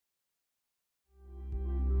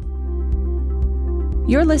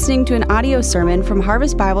You're listening to an audio sermon from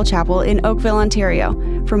Harvest Bible Chapel in Oakville,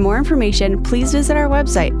 Ontario. For more information, please visit our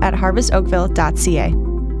website at harvestoakville.ca.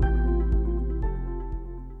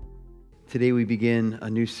 Today we begin a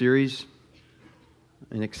new series,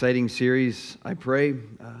 an exciting series, I pray,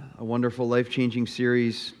 a wonderful life-changing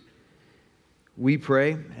series, We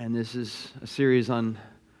Pray, and this is a series on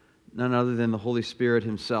none other than the Holy Spirit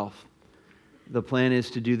Himself. The plan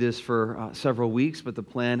is to do this for several weeks, but the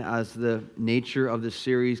plan, as the nature of this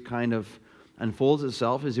series kind of unfolds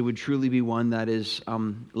itself, is it would truly be one that is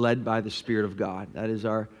led by the Spirit of God. That is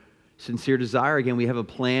our sincere desire. Again, we have a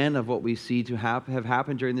plan of what we see to have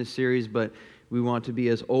happened during this series, but we want to be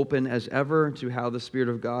as open as ever to how the Spirit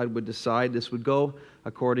of God would decide this would go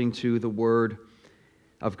according to the Word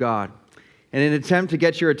of God. And in an attempt to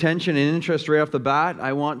get your attention and interest right off the bat,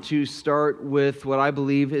 I want to start with what I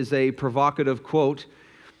believe is a provocative quote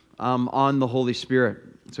on the Holy Spirit.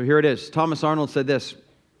 So here it is. Thomas Arnold said this: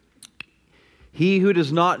 "He who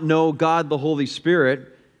does not know God the Holy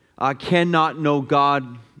Spirit cannot know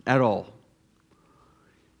God at all."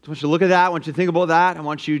 I want you to look at that. I want you to think about that. I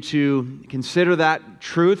want you to consider that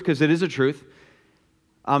truth, because it is a truth.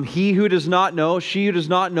 He who does not know, she who does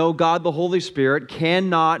not know God the Holy Spirit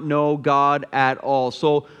cannot know God at all.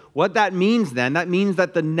 So what that means then, that means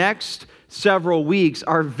that the next several weeks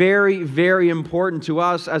are very, very important to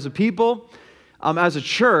us as a people, as a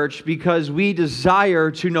church, because we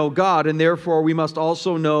desire to know God, and therefore we must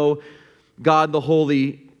also know God the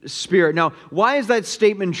Holy Spirit. Now, why is that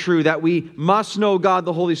statement true, that we must know God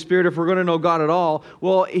the Holy Spirit if we're going to know God at all?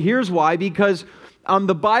 Well, here's why. Because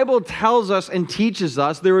the Bible tells us and teaches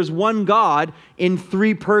us there is one God in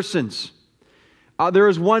three persons. There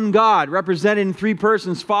is one God represented in three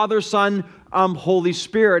persons: Father, Son, Holy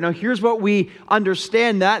Spirit. Now, here's what we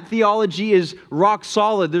understand. That theology is rock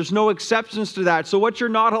solid. There's no exceptions to that. So what you're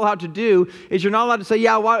not allowed to do is you're not allowed to say,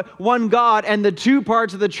 yeah, one God, and the two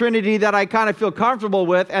parts of the Trinity that I kind of feel comfortable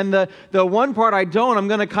with, and the one part I don't, I'm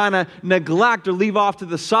going to kind of neglect or leave off to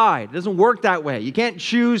the side. It doesn't work that way. You can't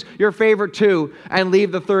choose your favorite two and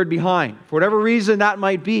leave the third behind, for whatever reason that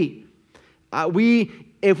might be.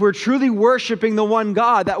 If we're truly worshiping the one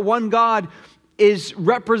God, that one God is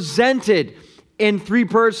represented in three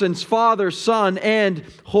persons: Father, Son, and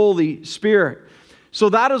Holy Spirit. So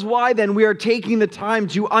that is why then we are taking the time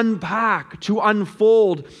to unpack, to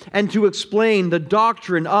unfold, and to explain the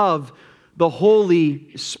doctrine of the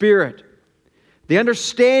Holy Spirit. The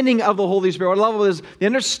understanding of the Holy Spirit, what I love is the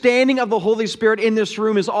understanding of the Holy Spirit in this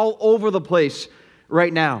room is all over the place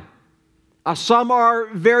right now. Some are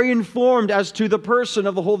very informed as to the person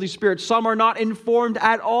of the Holy Spirit. Some are not informed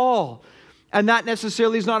at all. And that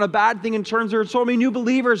necessarily is not a bad thing in terms there are so many new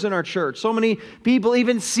believers in our church. So many people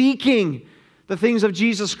even seeking the things of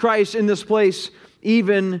Jesus Christ in this place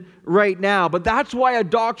even right now. But that's why a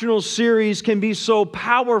doctrinal series can be so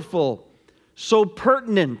powerful, so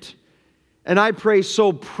pertinent, and I pray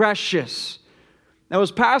so precious. Now,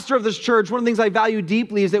 as pastor of this church, one of the things I value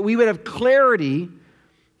deeply is that we would have clarity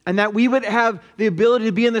and that we would have the ability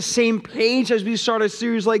to be on the same page as we start a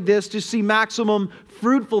series like this to see maximum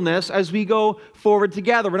fruitfulness as we go forward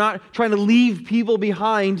together. We're not trying to leave people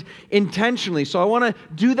behind intentionally. So I want to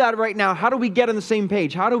do that right now. How do we get on the same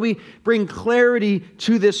page? How do we bring clarity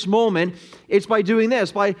to this moment? It's by doing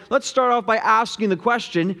this. Let's start off by asking the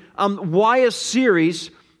question, why a series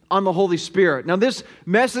on the Holy Spirit? Now, this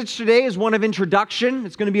message today is one of introduction.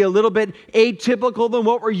 It's going to be a little bit atypical than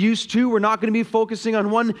what we're used to. We're not going to be focusing on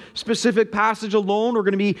one specific passage alone. We're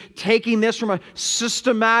going to be taking this from a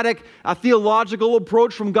systematic, theological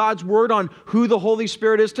approach from God's Word on who the Holy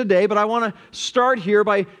Spirit is today. But I want to start here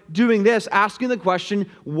by doing this, asking the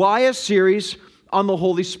question, why a series on the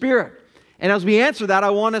Holy Spirit? And as we answer that, I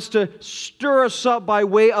want us to stir us up by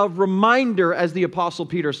way of reminder, as the Apostle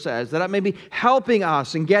Peter says, that may be helping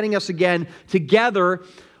us and getting us again together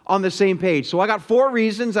on the same page. So I got 4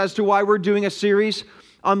 reasons as to why we're doing a series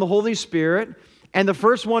on the Holy Spirit. And the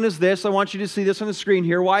first one is this. I want you to see this on the screen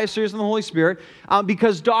here. Why a series on the Holy Spirit?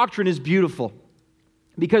 Because doctrine is beautiful.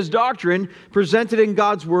 Because doctrine presented in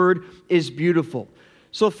God's Word is beautiful.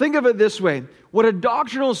 So think of it this way. What a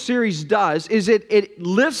doctrinal series does is it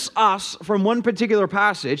lifts us from one particular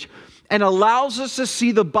passage and allows us to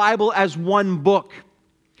see the Bible as one book.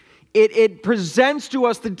 It presents to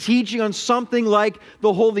us the teaching on something like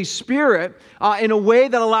the Holy Spirit in a way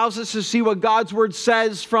that allows us to see what God's Word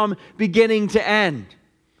says from beginning to end.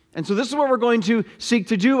 And so this is what we're going to seek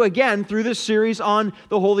to do again through this series on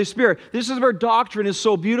the Holy Spirit. This is where doctrine is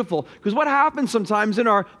so beautiful. Because what happens sometimes in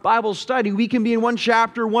our Bible study, we can be in one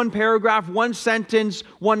chapter, one paragraph, one sentence,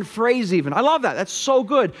 one phrase even. I love that. That's so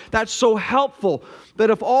good. That's so helpful. That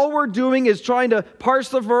if all we're doing is trying to parse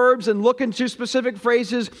the verbs and look into specific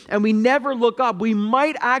phrases and we never look up, we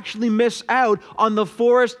might actually miss out on the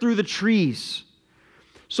forest through the trees.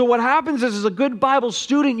 So what happens is, as a good Bible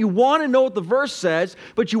student, you want to know what the verse says,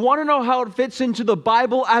 but you want to know how it fits into the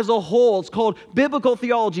Bible as a whole. It's called biblical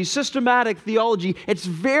theology, systematic theology. It's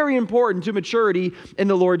very important to maturity in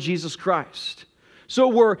the Lord Jesus Christ. So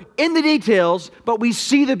we're in the details, but we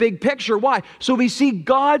see the big picture. Why? So we see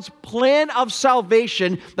God's plan of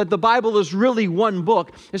salvation, that the Bible is really one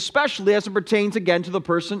book, especially as it pertains again to the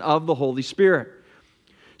person of the Holy Spirit.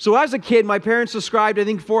 So as a kid, my parents described, I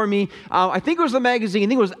think for me, I think it was the magazine. I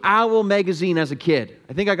think it was Owl Magazine as a kid.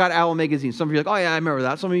 I think I got Owl Magazine. Some of you are like, oh yeah, I remember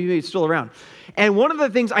that. Some of you, it's still around. And one of the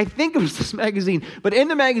things, I think it was this magazine, but in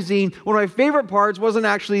the magazine, one of my favorite parts wasn't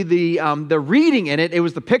actually the reading in it. It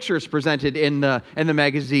was the pictures presented in the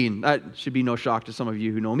magazine. That should be no shock to some of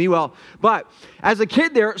you who know me well. But as a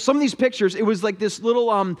kid there, some of these pictures, it was like this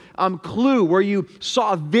little clue where you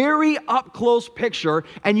saw a very up-close picture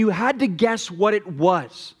and you had to guess what it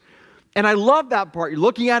was. And I love that part. You're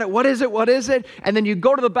looking at it, what is it, what is it? And then you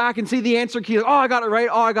go to the back and see the answer key. Oh, I got it right.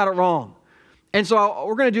 Oh, I got it wrong. And so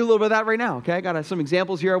we're going to do a little bit of that right now, okay? I got some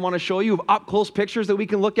examples here I want to show you of up-close pictures that we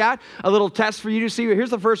can look at. A little test for you to see. Here's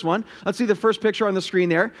the first one. Let's see the first picture on the screen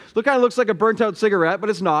there. Look, kind of looks like a burnt-out cigarette, but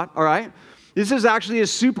it's not, all right? This is actually a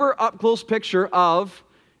super up-close picture of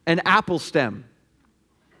an apple stem.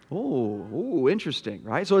 Oh, interesting,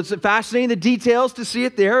 right? So it's fascinating, the details to see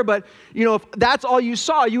it there, but, you know, if that's all you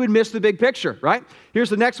saw, you would miss the big picture, right? Here's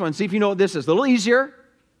the next one. See if you know what this is. A little easier.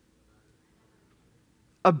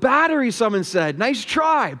 A battery, someone said. Nice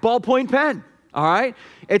try. Ballpoint pen. All right?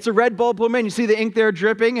 It's a red ballpoint pen. You see the ink there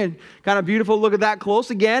dripping and kind of beautiful. Look at that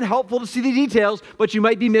close. Again, helpful to see the details, but you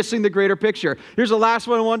might be missing the greater picture. Here's the last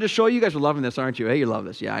one I wanted to show you. You guys are loving this, aren't you? Hey, you love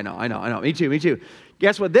this. Yeah, I know. Me too.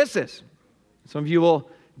 Guess what this is? Some of you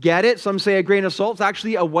will get it. Some say a grain of salt. It's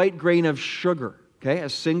actually a white grain of sugar. Okay? A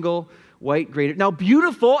single white grain. Now,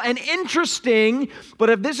 beautiful and interesting,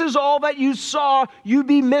 but if this is all that you saw, you'd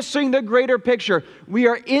be missing the greater picture. We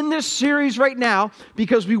are in this series right now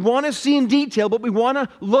because we want to see in detail, but we want to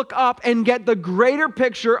look up and get the greater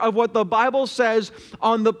picture of what the Bible says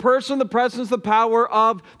on the person, the presence, the power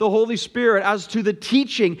of the Holy Spirit as to the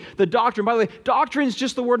teaching, the doctrine. By the way, doctrine is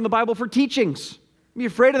just the word in the Bible for teachings. Don't be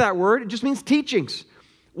afraid of that word. It just means teachings.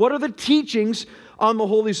 What are the teachings on the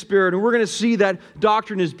Holy Spirit? And we're going to see that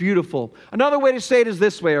doctrine is beautiful. Another way to say it is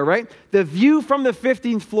this way, all right? The view from the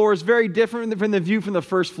 15th floor is very different from the view from the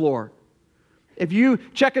first floor. If you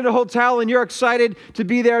check in a hotel and you're excited to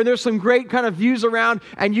be there and there's some great kind of views around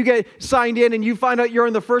and you get signed in and you find out you're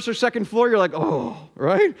on the first or second floor, you're like, oh,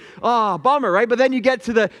 right? Oh, bummer, right? But then you get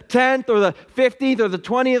to the 10th or the 15th or the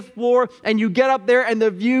 20th floor and you get up there and the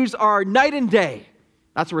views are night and day.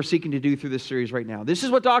 That's what we're seeking to do through this series right now. This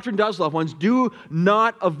is what doctrine does, loved ones. Do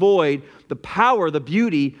not avoid the power, the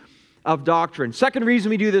beauty of doctrine. Second reason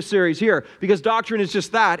we do this series here, because doctrine is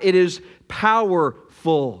just that. It is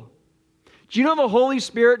powerful. Do you know the Holy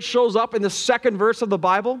Spirit shows up in the second verse of the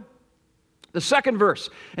Bible? The second verse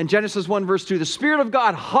in Genesis 1 verse 2, the Spirit of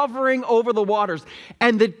God hovering over the waters.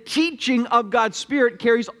 And the teaching of God's Spirit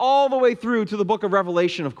carries all the way through to the book of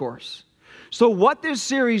Revelation, of course. So what this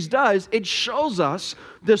series does, it shows us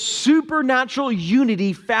the supernatural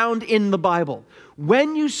unity found in the Bible.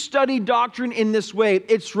 When you study doctrine in this way,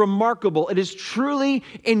 it's remarkable. It is truly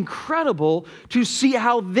incredible to see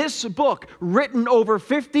how this book, written over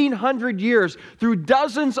 1,500 years through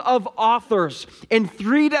dozens of authors in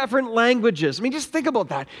 3 different languages. I mean, just think about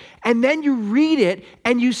that. And then you read it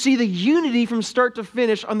and you see the unity from start to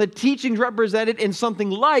finish on the teachings represented in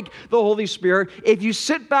something like the Holy Spirit. If you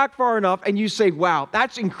sit back far enough and you say, wow,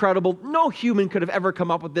 that's incredible. No human could have ever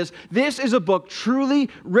come up with this. This is a book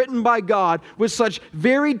truly written by God with such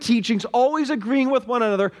varied teachings, always agreeing with one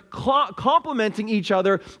another, complementing each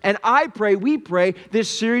other. And we pray, this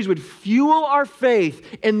series would fuel our faith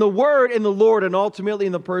in the Word, in the Lord, and ultimately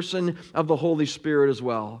in the person of the Holy Spirit as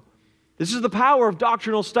well. This is the power of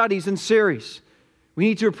doctrinal studies and series. We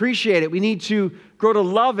need to appreciate it. We need to grow to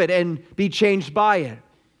love it and be changed by it.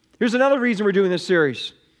 Here's another reason we're doing this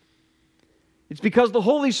series. It's because the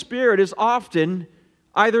Holy Spirit is often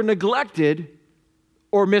either neglected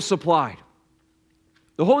or misapplied.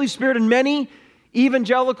 The Holy Spirit in many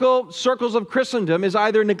evangelical circles of Christendom is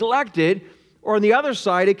either neglected or on the other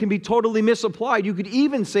side, it can be totally misapplied. You could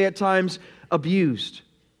even say at times abused.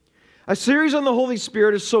 A series on the Holy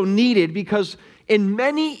Spirit is so needed because in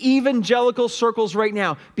many evangelical circles right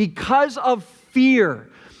now, because of fear,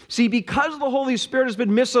 because the Holy Spirit has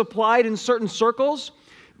been misapplied in certain circles,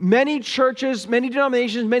 many churches, many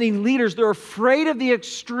denominations, many leaders, they're afraid of the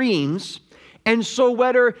extremes. And so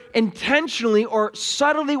whether intentionally or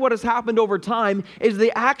subtly what has happened over time is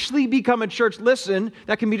they actually become a church, listen,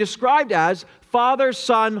 that can be described as Father,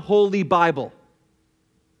 Son, Holy Bible.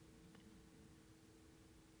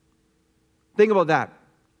 Think about that.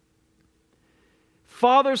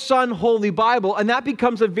 Father, Son, Holy Bible, and that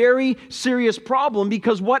becomes a very serious problem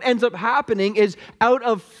because what ends up happening is out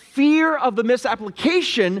of fear of the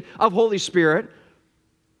misapplication of Holy Spirit,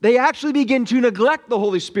 they actually begin to neglect the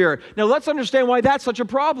Holy Spirit. Now let's understand why that's such a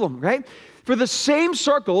problem, right? For the same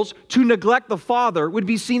circles, to neglect the Father would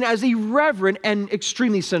be seen as irreverent and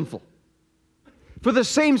extremely sinful. For the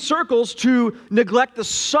same circles, to neglect the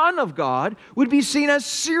Son of God would be seen as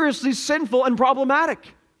seriously sinful and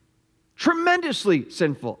problematic. Tremendously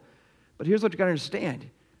sinful. But here's what you got to understand.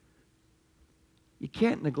 You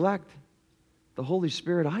can't neglect the Holy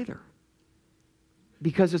Spirit either.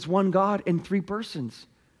 Because it's one God in three persons.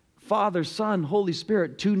 Father, Son, Holy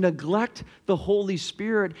Spirit. To neglect the Holy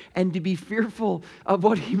Spirit and to be fearful of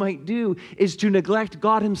what He might do is to neglect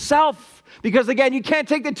God Himself. Because again, you can't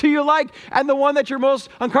take the two you like and the one that you're most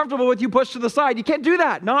uncomfortable with you push to the side. You can't do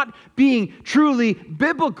that. Not being truly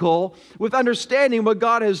biblical with understanding what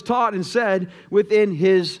God has taught and said within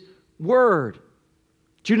His Word.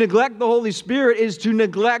 To neglect the Holy Spirit is to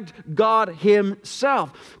neglect God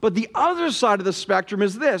Himself. But the other side of the spectrum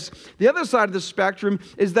is this. The other side of the spectrum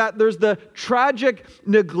is that there's the tragic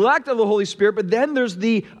neglect of the Holy Spirit, but then there's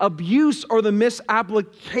the abuse or the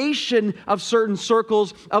misapplication of certain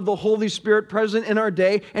circles of the Holy Spirit present in our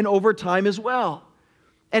day and over time as well.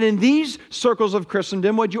 And in these circles of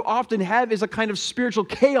Christendom, what you often have is a kind of spiritual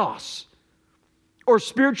chaos or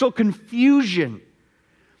spiritual confusion.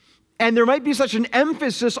 And there might be such an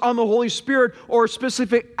emphasis on the Holy Spirit or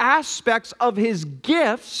specific aspects of His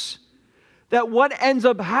gifts that what ends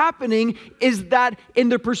up happening is that in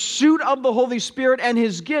the pursuit of the Holy Spirit and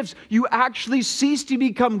His gifts, you actually cease to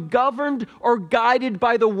become governed or guided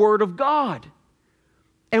by the Word of God.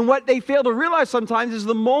 And what they fail to realize sometimes is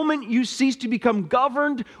the moment you cease to become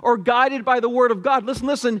governed or guided by the Word of God,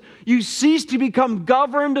 listen, you cease to become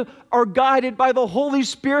governed or guided by the Holy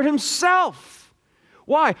Spirit Himself.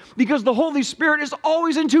 Why? Because the Holy Spirit is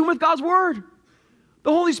always in tune with God's Word.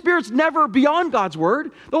 The Holy Spirit's never beyond God's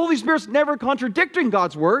Word. The Holy Spirit's never contradicting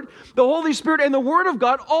God's Word. The Holy Spirit and the Word of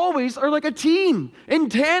God always are like a team, in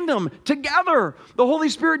tandem, together. The Holy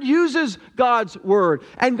Spirit uses God's Word,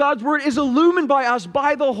 and God's Word is illumined by us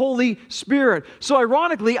by the Holy Spirit. So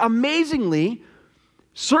ironically, amazingly,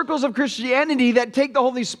 circles of Christianity that take the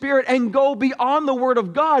Holy Spirit and go beyond the Word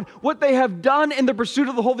of God, what they have done in the pursuit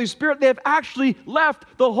of the Holy Spirit, they have actually left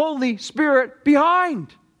the Holy Spirit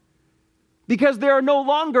behind. Because they are no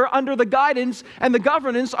longer under the guidance and the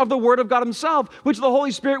governance of the Word of God Himself, which the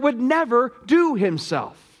Holy Spirit would never do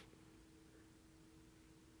Himself.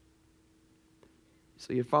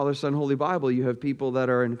 So you have Father, Son, Holy Bible. You have people that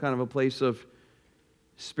are in kind of a place of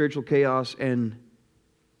spiritual chaos and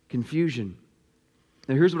confusion.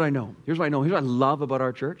 Now, here's what I know. Here's what I love about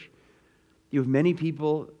our church. You have many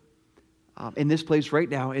people in this place right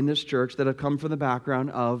now, in this church, that have come from the background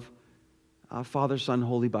of Father, Son,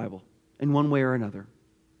 Holy Bible, in one way or another.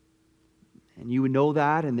 And you would know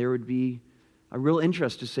that, and there would be a real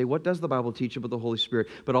interest to say, what does the Bible teach about the Holy Spirit?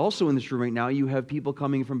 But also in this room right now, you have people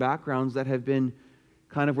coming from backgrounds that have been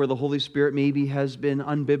kind of where the Holy Spirit maybe has been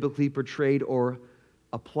unbiblically portrayed or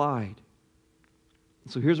applied.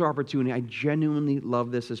 So here's our opportunity. I genuinely love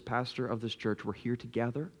this as pastor of this church. We're here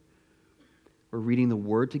together. We're reading the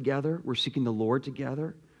Word together. We're seeking the Lord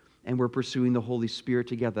together. And we're pursuing the Holy Spirit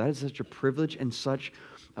together. That is such a privilege and such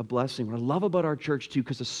a blessing. What I love about our church, too,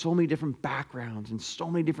 because there's so many different backgrounds and so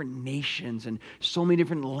many different nations and so many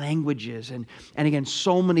different languages and again,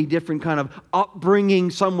 so many different kind of upbringing,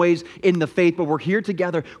 some ways, in the faith. But we're here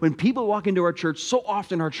together. When people walk into our church, so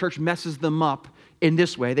often our church messes them up in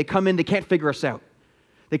this way. They come in, they can't figure us out.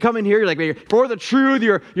 They come in here, you're like, you're for the truth,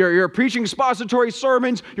 you're preaching expository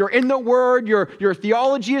sermons, you're in the Word, your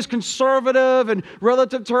theology is conservative and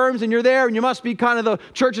relative terms, and you're there, and you must be kind of, the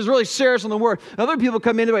church is really serious on the Word. Other people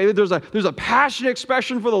come in, there's a passionate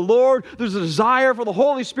expression for the Lord, there's a desire for the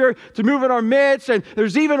Holy Spirit to move in our midst, and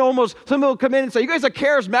there's even almost, some people come in and say, you guys are a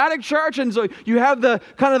charismatic church, and so you have the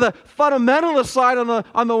kind of the fundamentalist side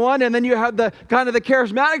on the one, and then you have the kind of the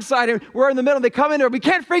charismatic side, and we're in the middle. They come in there, we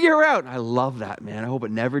can't figure her out. I love that, man. I hope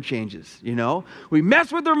it never changes, you know? We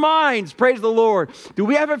mess with their minds, praise the Lord. Do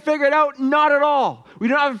we have it figured out? Not at all. We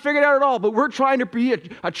don't have it figured out at all, but we're trying to be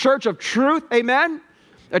a church of truth, amen?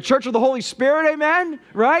 A church of the Holy Spirit, amen?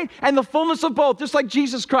 Right? And the fullness of both, just like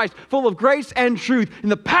Jesus Christ, full of grace and truth,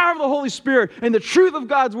 and the power of the Holy Spirit, and the truth of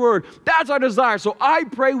God's Word. That's our desire. So I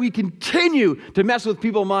pray we continue to mess with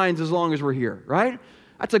people's minds as long as we're here, right?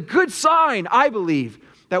 That's a good sign, I believe,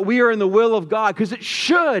 that we are in the will of God, because it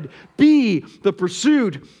should be the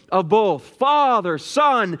pursuit of both Father,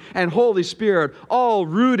 Son, and Holy Spirit, all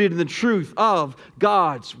rooted in the truth of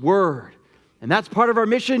God's Word. And that's part of our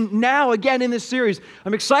mission now, again, in this series.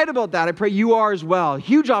 I'm excited about that. I pray you are as well.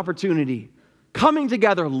 Huge opportunity. Coming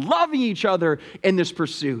together, loving each other in this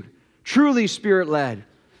pursuit. Truly Spirit-led.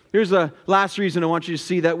 Here's the last reason I want you to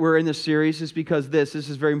see that we're in this series is because this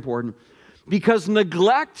is very important. Because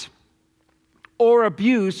neglect or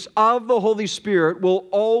abuse of the Holy Spirit will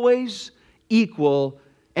always equal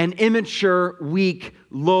an immature, weak,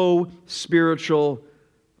 low spiritual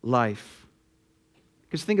life.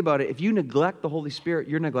 Because think about it, if you neglect the Holy Spirit,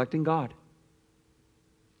 you're neglecting God.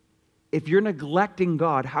 If you're neglecting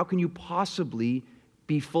God, how can you possibly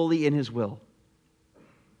be fully in His will?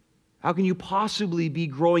 How can you possibly be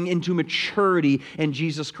growing into maturity in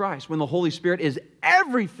Jesus Christ when the Holy Spirit is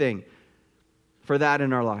everything for that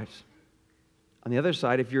in our lives? On the other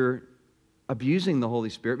side, if you're abusing the Holy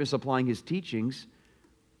Spirit, misapplying His teachings,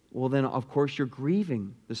 well then, of course, you're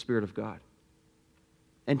grieving the Spirit of God.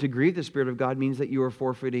 And to grieve the Spirit of God means that you are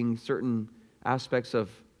forfeiting certain aspects of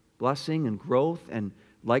blessing and growth and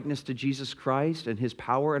likeness to Jesus Christ and His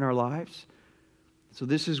power in our lives. So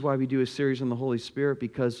this is why we do a series on the Holy Spirit,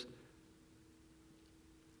 because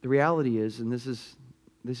the reality is, and this is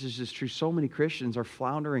just true, so many Christians are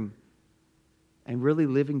floundering and really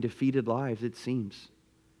living defeated lives, it seems.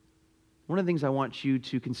 One of the things I want you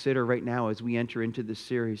to consider right now as we enter into this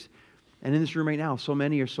series, and in this room right now, so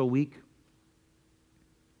many are so weak.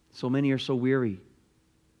 So many are so weary.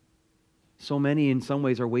 So many, in some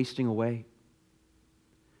ways, are wasting away.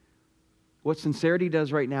 What sincerity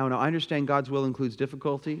does right now, I understand God's will includes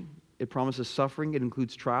difficulty. It promises suffering. It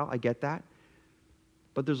includes trial. I get that.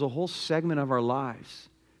 But there's a whole segment of our lives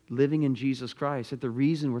living in Jesus Christ that the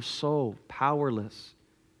reason we're so powerless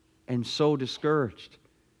and so discouraged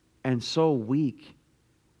and so weak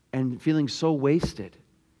and feeling so wasted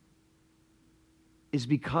is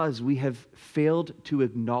because we have failed to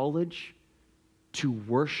acknowledge, to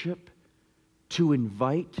worship, to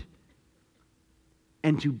invite,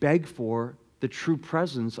 and to beg for the true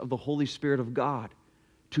presence of the Holy Spirit of God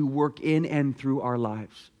to work in and through our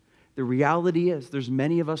lives. The reality is there's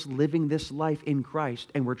many of us living this life in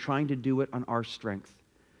Christ, and we're trying to do it on our strength.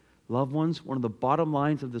 Loved ones, one of the bottom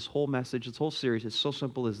lines of this whole message, this whole series is so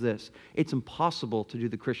simple as this. It's impossible to do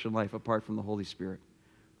the Christian life apart from the Holy Spirit.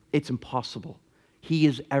 It's impossible. He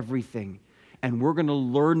is everything. And we're going to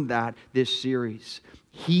learn that this series.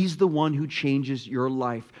 He's the one who changes your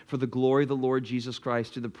life for the glory of the Lord Jesus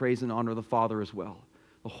Christ, to the praise and honor of the Father as well.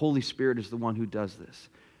 The Holy Spirit is the one who does this.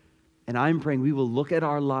 And I'm praying we will look at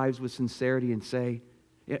our lives with sincerity and say,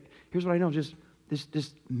 here's what I know, just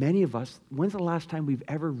many of us, when's the last time we've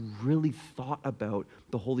ever really thought about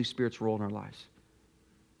the Holy Spirit's role in our lives?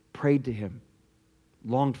 Prayed to Him,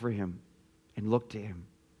 longed for Him, and looked to Him.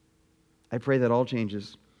 I pray that all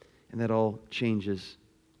changes, and that all changes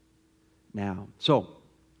now. So,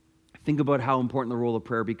 think about how important the role of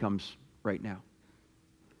prayer becomes right now.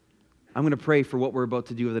 I'm going to pray for what we're about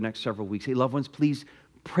to do over the next several weeks. Hey, loved ones, please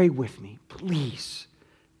pray with me. Please.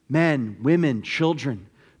 Men, women, children,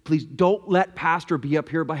 please don't let Pastor be up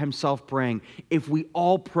here by himself praying. If we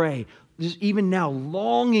all pray, just even now,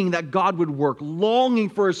 longing that God would work, longing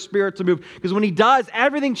for His Spirit to move, because when He does,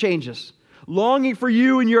 everything changes. Longing for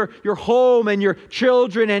you and your home and your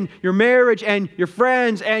children and your marriage and your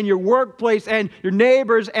friends and your workplace and your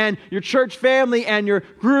neighbors and your church family and your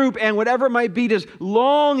group and whatever it might be, just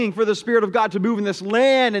longing for the Spirit of God to move in this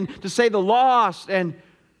land and to save the lost, and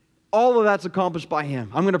all of that's accomplished by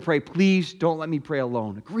Him. I'm going to pray. Please don't let me pray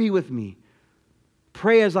alone. Agree with me.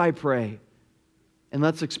 Pray as I pray, and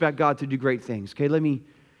let's expect God to do great things. Okay,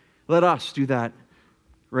 let us do that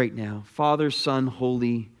right now. Father, Son,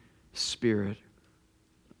 Holy Spirit.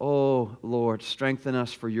 Oh, Lord, strengthen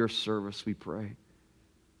us for Your service, we pray.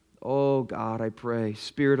 Oh, God, I pray.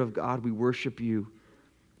 Spirit of God, we worship You.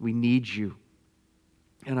 We need You.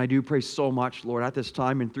 And I do pray so much, Lord, at this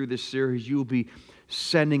time and through this series, You will be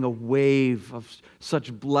sending a wave of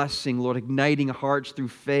such blessing, Lord, igniting hearts through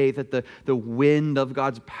faith, that the wind of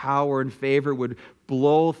God's power and favor would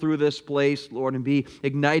blow through this place, Lord, and be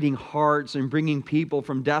igniting hearts and bringing people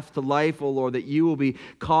from death to life, oh Lord, that you will be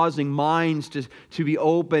causing minds to be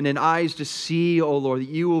open and eyes to see, oh Lord, that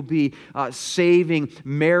you will be saving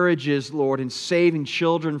marriages, Lord, and saving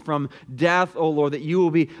children from death, oh Lord, that you will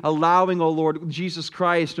be allowing, oh Lord, Jesus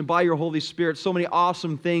Christ, and by your Holy Spirit, so many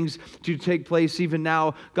awesome things to take place even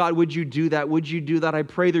now. God, would you do that? Would you do that? I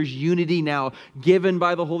pray there's unity now given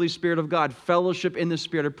by the Holy Spirit of God, fellowship in the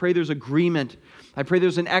Spirit. I pray there's agreement. I pray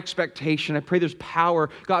there's an expectation. I pray there's power.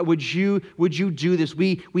 God, would you do this?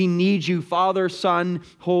 We need you, Father, Son,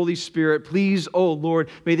 Holy Spirit. Please, oh Lord,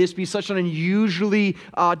 may this be such an unusually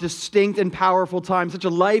distinct and powerful time, such a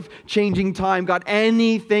life-changing time. God,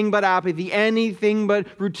 anything but apathy, anything but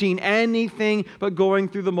routine, anything but going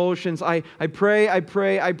through the motions. I pray.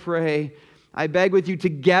 I beg with you,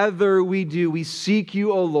 together we do. We seek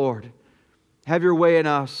you, oh Lord. Have your way in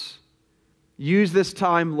us. Use this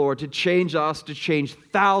time, Lord, to change us, to change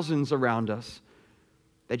thousands around us,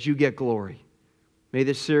 that you get glory. May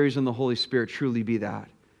this series on the Holy Spirit truly be that,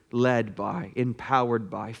 led by,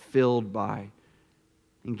 empowered by, filled by,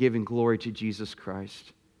 and giving glory to Jesus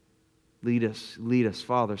Christ. Lead us,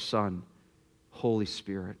 Father, Son, Holy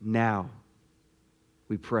Spirit. Now,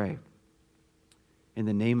 we pray. In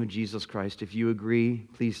the name of Jesus Christ, if you agree,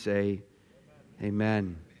 please say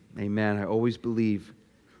amen. Amen. I always believe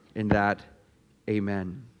in that.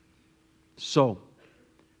 Amen. So,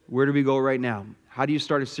 where do we go right now? How do you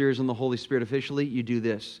start a series on the Holy Spirit officially? You do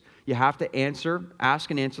this. You have to ask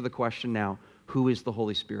and answer the question now, who is the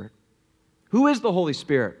Holy Spirit? Who is the Holy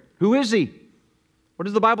Spirit? Who is He? What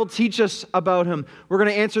does the Bible teach us about Him? We're going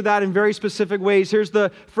to answer that in very specific ways. Here's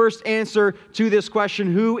the first answer to this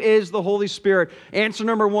question. Who is the Holy Spirit? Answer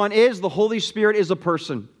number one is the Holy Spirit is a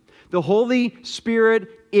person. The Holy Spirit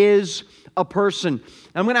is a person.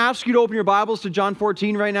 I'm going to ask you to open your Bibles to John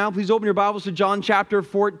 14 right now. Please open your Bibles to John chapter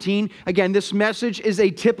 14. Again, this message is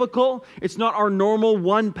atypical. It's not our normal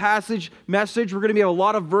one passage message. We're going to have a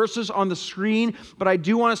lot of verses on the screen, but I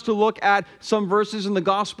do want us to look at some verses in the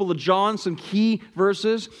Gospel of John, some key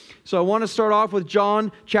verses. So I want to start off with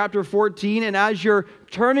John chapter 14, and as you're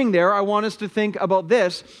turning there, I want us to think about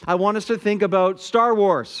this. I want us to think about Star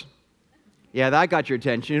Wars. Yeah, that got your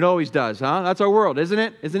attention. It always does, huh? That's our world, isn't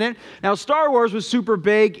it? Now, Star Wars was super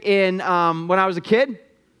big in when I was a kid.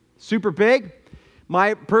 Super big.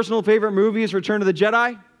 My personal favorite movie is Return of the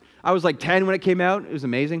Jedi. I was like 10 when it came out. It was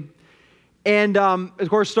amazing. And, of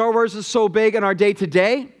course, Star Wars is so big in our day to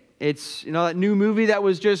day. It's, that new movie that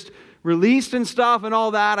was just released and stuff and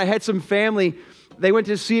all that. I had some family. They went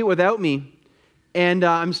to see it without me. And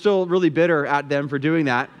I'm still really bitter at them for doing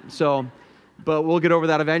that. But we'll get over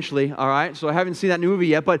that eventually, all right? So I haven't seen that new movie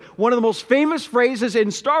yet, but one of the most famous phrases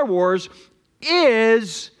in Star Wars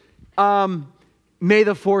is, may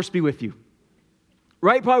the Force be with you.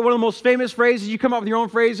 Right? Probably one of the most famous phrases. You come up with your own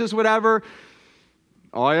phrases, whatever.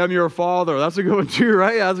 I am your father. That's a good one too,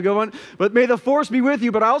 right? That's a good one. But may the Force be with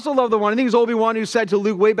you. But I also love the one, I think it was Obi-Wan who said to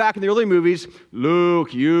Luke way back in the early movies,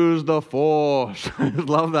 Luke, use the Force. I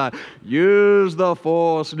love that. Use the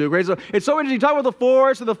Force, Luke. Right? So it's so interesting. You talk about the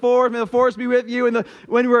Force, may the Force be with you. And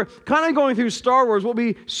when we're kind of going through Star Wars, what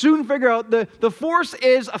we soon figure out, the Force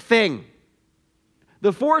is a thing.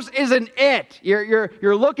 The Force isn't it.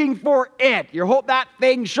 You're looking for it. You hope that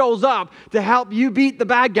thing shows up to help you beat the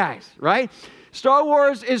bad guys, right? Star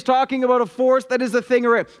Wars is talking about a force that is a thing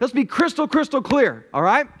or it. Let's be crystal clear, all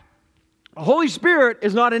right? The Holy Spirit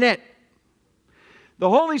is not an it. The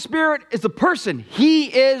Holy Spirit is a person. He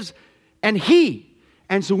is and He.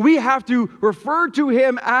 And so we have to refer to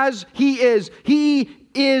Him as He is. He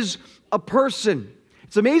is a person.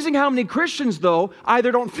 It's amazing how many Christians, though,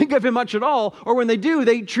 either don't think of Him much at all, or when they do,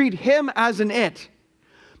 they treat Him as an it.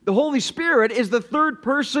 The Holy Spirit is the third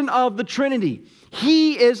person of the Trinity.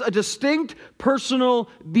 He is a distinct personal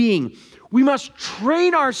being. We must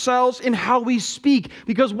train ourselves in how we speak,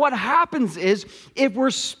 because what happens is, if we're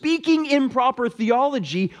speaking improper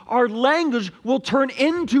theology, our language will turn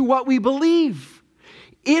into what we believe.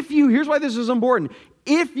 Here's why this is important.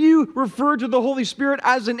 If you refer to the Holy Spirit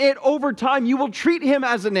as an it, over time you will treat Him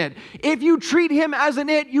as an it. If you treat Him as an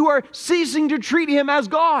it, you are ceasing to treat Him as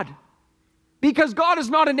God. Because God is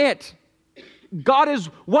not an it. God is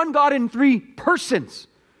one God in three persons.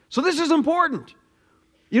 So this is important.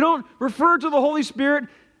 You don't refer to the Holy Spirit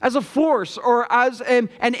as a force or as an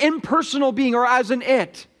impersonal being or as an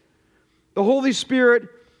it. The Holy Spirit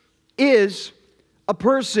is a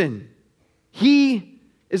person. He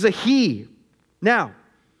is a He. Now,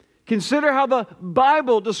 consider how the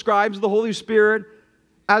Bible describes the Holy Spirit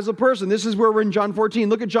as a person. This is where we're in John 14.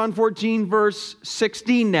 Look at John 14, verse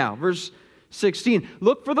 16 now. Verse 16.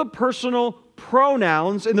 Look for the personal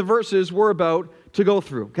pronouns in the verses we're about to go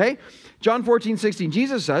through, okay? John 14:16,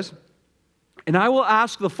 Jesus says, "And I will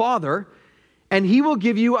ask the Father, and he will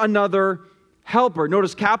give you another helper."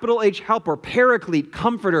 Notice capital H, helper, paraclete,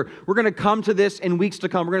 comforter. We're going to come to this in weeks to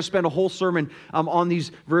come. We're going to spend a whole sermon on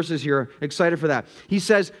these verses here. Excited for that. He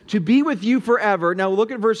says, "To be with you forever." Now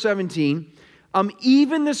look at verse 17.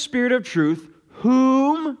 "Even the Spirit of truth,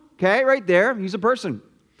 whom," okay, right there, he's a person,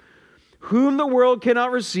 "whom the world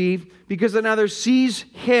cannot receive, because it neither sees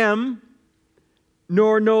him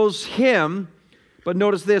nor knows him." But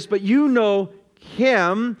notice this, "But you know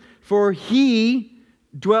him, for he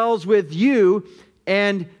dwells with you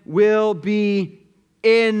and will be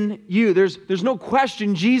in you." There's no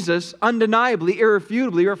question Jesus undeniably,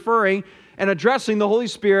 irrefutably referring and addressing the Holy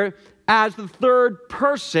Spirit as the third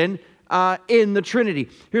person in the Trinity.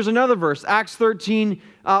 Here's another verse, Acts 13,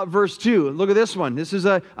 verse 2. Look at this one. This is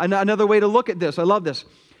another way to look at this. I love this.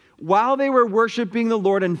 "While they were worshiping the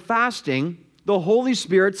Lord and fasting, the Holy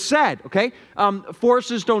Spirit said," okay?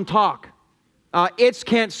 Forces don't talk. It's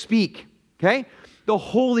can't speak, okay? The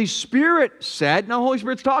Holy Spirit said, now the Holy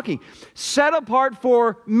Spirit's talking, "Set apart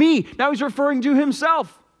for me." Now he's referring to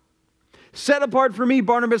himself. "Set apart for me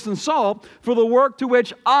Barnabas and Saul for the work to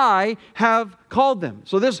which I have called them."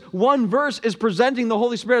 So this one verse is presenting the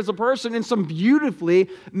Holy Spirit as a person in some beautifully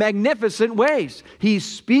magnificent ways. He's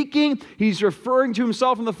speaking, he's referring to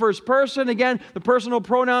himself in the first person. Again, the personal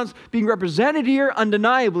pronouns being represented here.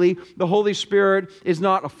 Undeniably, the Holy Spirit is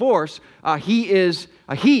not a force. He is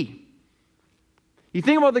a he. You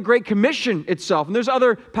think about the Great Commission itself, and there's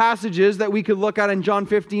other passages that we could look at in John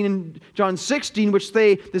 15 and John 16, which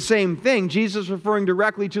say the same thing. Jesus referring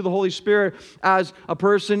directly to the Holy Spirit as a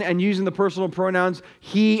person and using the personal pronouns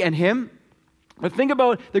he and him. But think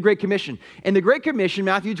about the Great Commission. In the Great Commission,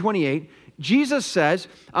 Matthew 28, Jesus says,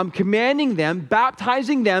 commanding them,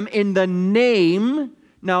 baptizing them in the name.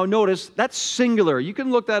 Now notice, that's singular. You can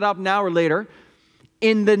look that up now or later.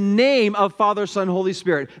 "In the name of Father, Son, Holy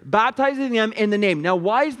Spirit." Baptizing them in the name. Now,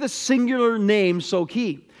 why is the singular name so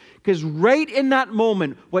key? Because right in that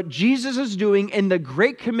moment, what Jesus is doing in the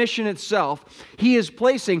Great Commission itself, he is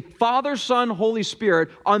placing Father, Son, Holy Spirit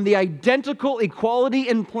on the identical equality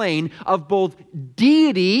and plane of both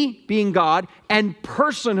deity, being God, and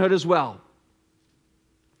personhood as well.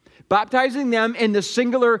 Baptizing them in the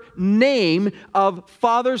singular name of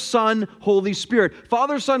Father, Son, Holy Spirit.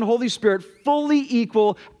 Father, Son, Holy Spirit, fully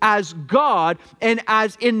equal as God and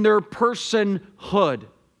as in their personhood.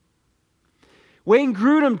 Wayne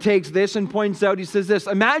Grudem takes this and points out, he says this,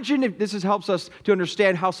 imagine if, this helps us to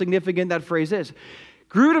understand how significant that phrase is.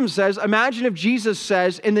 Grudem says, imagine if Jesus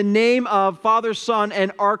says, "In the name of Father, Son,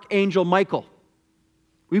 and Archangel Michael."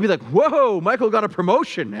 We'd be like, whoa, Michael got a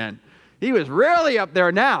promotion, man. He was really up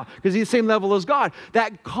there now because he's the same level as God.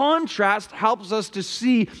 That contrast helps us to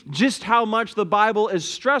see just how much the Bible is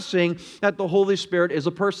stressing that the Holy Spirit is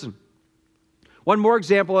a person. One more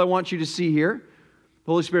example I want you to see here.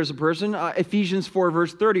 The Holy Spirit is a person. Ephesians 4,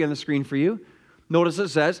 verse 30 on the screen for you. Notice it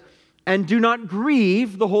says, "And do not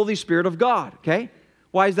grieve the Holy Spirit of God." Okay?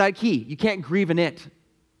 Why is that key? You can't grieve an it.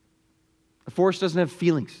 A force doesn't have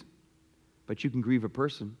feelings, but you can grieve a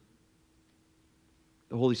person.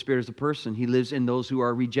 The Holy Spirit is a person. He lives in those who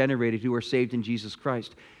are regenerated, who are saved in Jesus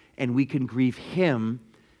Christ. And we can grieve him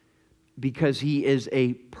because he is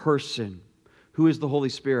a person. Who is the Holy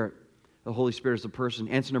Spirit? The Holy Spirit is a person.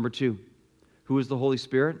 Answer number 2. Who is the Holy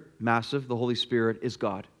Spirit? Massive. The Holy Spirit is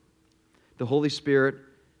God. The Holy Spirit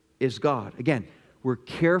is God. Again, we're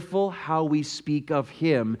careful how we speak of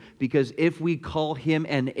him because if we call him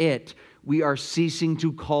an it, we are ceasing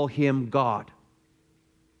to call him God.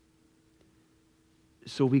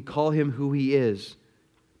 So we call him who he is,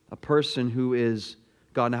 a person who is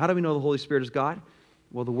God. Now, how do we know the Holy Spirit is God?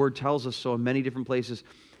 Well, the Word tells us so in many different places.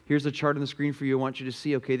 Here's the chart on the screen for you. I want you to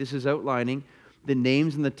see, okay, this is outlining the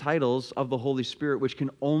names and the titles of the Holy Spirit, which can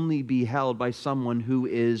only be held by someone who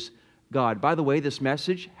is God. By the way, this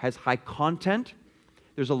message has high content.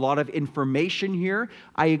 There's a lot of information here.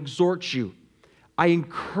 I exhort you. I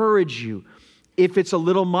encourage you. If it's a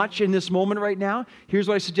little much in this moment right now, here's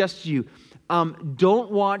what I suggest to you.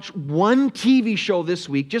 Don't watch one TV show this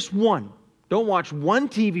week, just one. Don't watch one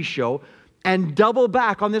TV show and double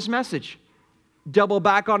back on this message. Double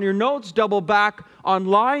back on your notes, double back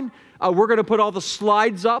online. We're going to put all the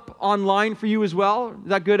slides up online for you as well. Is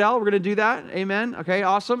that good, Al? We're going to do that. Amen. Okay,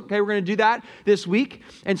 awesome. Okay, we're going to do that this week.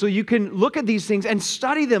 And so you can look at these things and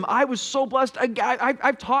study them. I was so blessed.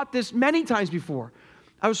 I've taught this many times before.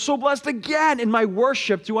 I was so blessed again in my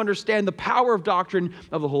worship to understand the power of doctrine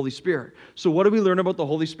of the Holy Spirit. So what do we learn about the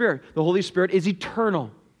Holy Spirit? The Holy Spirit is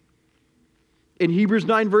eternal. In Hebrews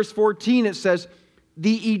 9, verse 14, it says,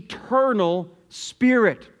 the eternal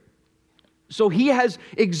Spirit. So he has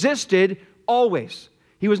existed always.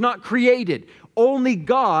 He was not created. Only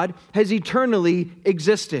God has eternally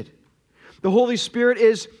existed. The Holy Spirit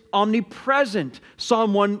is omnipresent.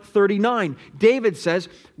 Psalm 139. David says,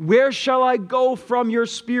 where shall I go from your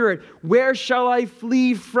Spirit? Where shall I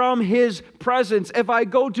flee from His presence? If I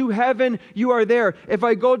go to heaven, you are there. If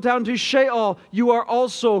I go down to Sheol, you are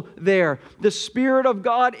also there. The Spirit of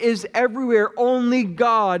God is everywhere. Only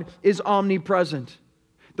God is omnipresent.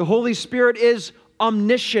 The Holy Spirit is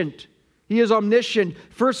omniscient. He is omniscient.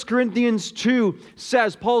 1 Corinthians 2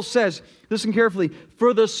 says, Paul says, listen carefully,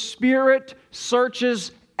 for the Spirit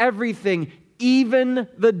searches everything, even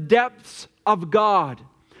the depths of God.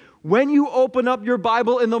 When you open up your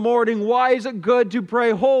Bible in the morning, why is it good to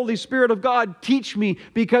pray, Holy Spirit of God, teach me?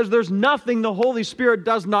 Because there's nothing the Holy Spirit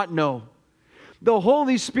does not know. The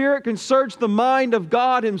Holy Spirit can search the mind of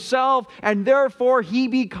God Himself, and therefore He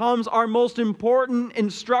becomes our most important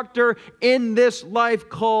instructor in this life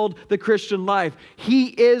called the Christian life. He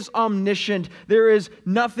is omniscient. There is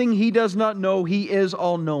nothing He does not know. He is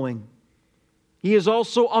all-knowing. He is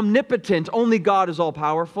also omnipotent. Only God is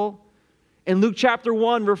all-powerful. In Luke chapter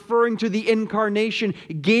 1, referring to the incarnation,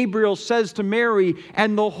 Gabriel says to Mary,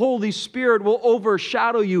 and the Holy Spirit will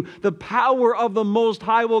overshadow you. The power of the Most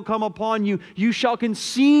High will come upon you. You shall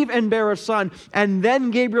conceive and bear a son. And then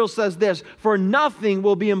Gabriel says this, for nothing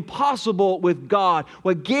will be impossible with God.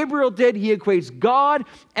 What Gabriel did, he equates God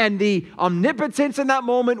and the omnipotence in that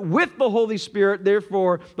moment with the Holy Spirit.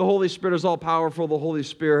 Therefore, the Holy Spirit is all powerful. The Holy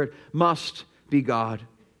Spirit must be God.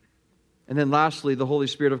 And then lastly, the Holy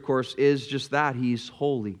Spirit, of course, is just that. He's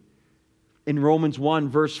holy. In Romans 1,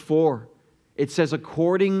 verse 4, it says,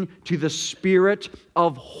 according to the Spirit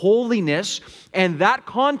of holiness. And that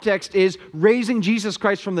context is raising Jesus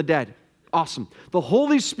Christ from the dead. Awesome. The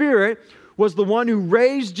Holy Spirit was the one who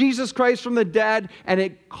raised Jesus Christ from the dead, and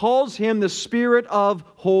it calls Him the Spirit of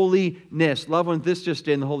holiness. Loved ones, this just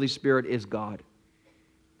in, the Holy Spirit is God.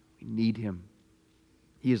 We need Him.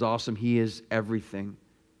 He is awesome. He is everything.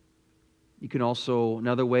 You can also,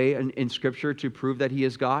 another way in Scripture to prove that He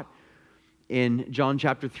is God, in John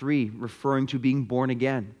chapter 3, referring to being born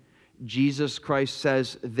again. Jesus Christ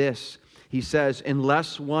says this. He says,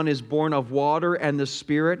 unless one is born of water and the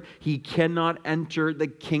Spirit, he cannot enter the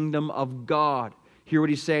kingdom of God. Hear what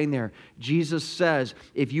He's saying there. Jesus says,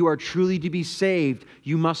 if you are truly to be saved,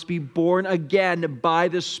 you must be born again by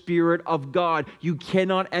the Spirit of God. You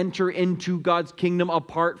cannot enter into God's kingdom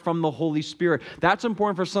apart from the Holy Spirit. That's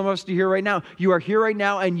important for some of us to hear right now. You are here right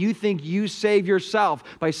now and you think you save yourself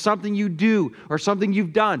by something you do or something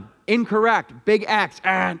you've done. Incorrect. Big X.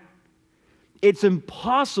 And it's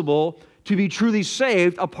impossible to be truly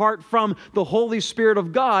saved apart from the Holy Spirit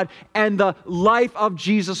of God and the life of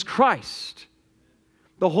Jesus Christ.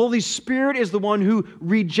 The Holy Spirit is the one who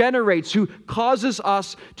regenerates, who causes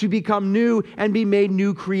us to become new and be made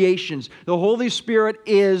new creations. The Holy Spirit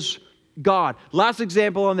is God. Last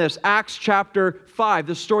example on this, Acts chapter 5,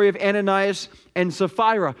 the story of Ananias and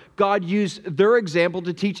Sapphira. God used their example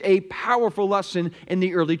to teach a powerful lesson in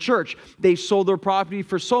the early church. They sold their property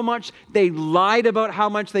for so much, they lied about how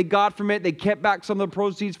much they got from it, they kept back some of the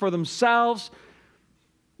proceeds for themselves.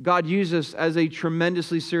 God uses as a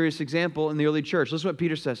tremendously serious example in the early church. Listen to what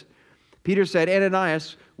Peter says. Peter said,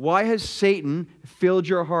 Ananias, why has Satan filled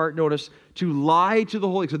your heart, notice, to lie to the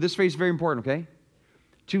Holy Spirit? So this phrase is very important, okay?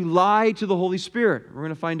 To lie to the Holy Spirit. We're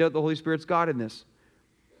going to find out the Holy Spirit's God in this.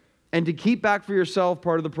 And to keep back for yourself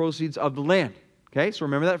part of the proceeds of the land. Okay, so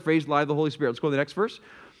remember that phrase, lie to the Holy Spirit. Let's go to the next verse.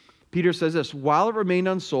 Peter says this, while it remained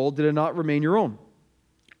unsold, did it not remain your own?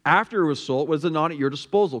 After it was sold, was it not at your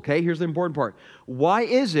disposal? Okay, here's the important part. Why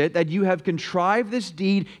is it that you have contrived this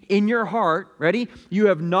deed in your heart? Ready? You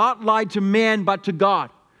have not lied to man, but to God.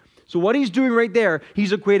 So what he's doing right there,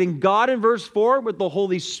 he's equating God in verse 4 with the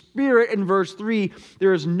Holy Spirit in verse 3.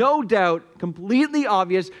 There is no doubt, completely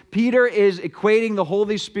obvious, Peter is equating the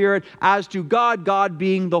Holy Spirit as to God, God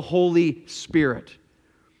being the Holy Spirit.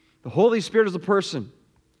 The Holy Spirit is a person.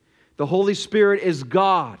 The Holy Spirit is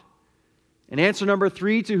God. And answer number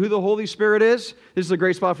 3 to who the Holy Spirit is, this is a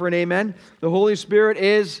great spot for an amen. The Holy Spirit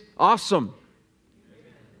is awesome.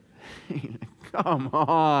 Come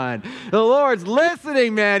on. The Lord's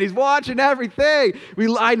listening, man. He's watching everything.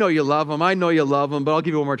 I know you love Him. I know you love Him, but I'll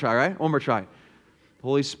give you one more try, right? One more try. The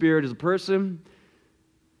Holy Spirit is a person.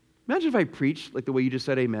 Imagine if I preached like the way you just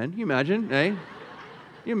said amen. You imagine, eh?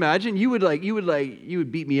 You imagine? You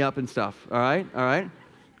would beat me up and stuff, all right? All right?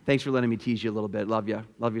 Thanks for letting me tease you a little bit. Love you.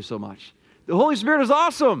 Love you so much. The Holy Spirit is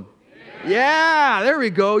awesome. Yeah, there we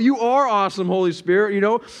go. You are awesome, Holy Spirit. You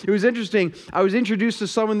know, it was interesting. I was introduced to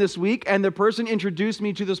someone this week, and the person introduced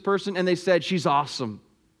me to this person, and they said, she's awesome.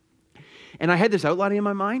 And I had this outlining in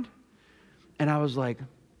my mind, and I was like,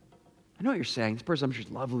 I know what you're saying. This person, I'm sure,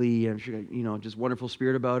 is lovely. I'm sure, just wonderful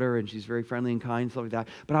spirit about her, and she's very friendly and kind, stuff like that.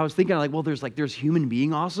 But I was thinking, well, there's human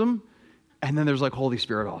being awesome, and then there's Holy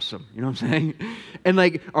Spirit awesome. You know what I'm saying? And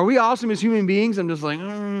are we awesome as human beings? I'm just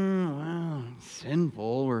well,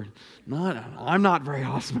 sinful. We're not. I'm not very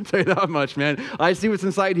awesome. I'll tell you that much, man. I see what's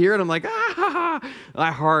inside here, and I'm like,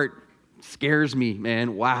 my heart scares me,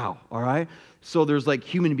 man. Wow. All right. So there's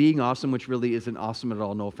human being awesome, which really isn't awesome at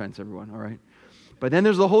all. No offense, everyone. All right. But then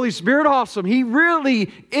there's the Holy Spirit awesome. He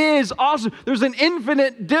really is awesome. There's an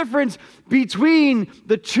infinite difference between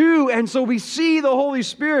the two. And so we see the Holy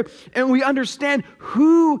Spirit and we understand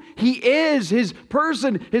who He is, His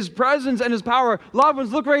person, His presence, and His power. Loved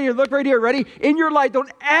ones, look right here. Look right here. Ready? In your life,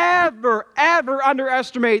 don't ever, ever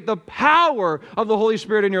underestimate the power of the Holy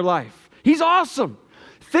Spirit in your life. He's awesome.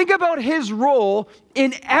 Think about His role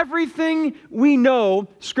in everything we know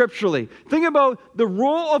scripturally. Think about the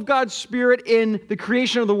role of God's Spirit in the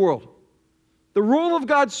creation of the world, the role of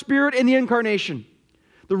God's Spirit in the incarnation,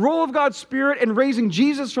 the role of God's Spirit in raising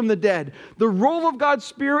Jesus from the dead, the role of God's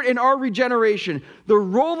Spirit in our regeneration, the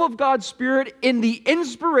role of God's Spirit in the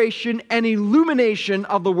inspiration and illumination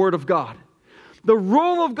of the Word of God. The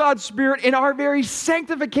role of God's Spirit in our very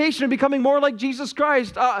sanctification and becoming more like Jesus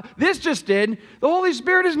Christ. This just did. The Holy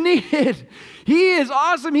Spirit is needed. He is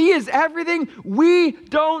awesome. He is everything. We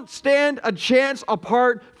don't stand a chance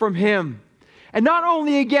apart from Him. And not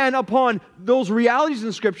only, again, upon those realities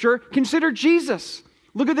in Scripture, consider Jesus.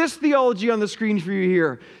 Look at this theology on the screen for you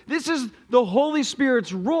here. This is the Holy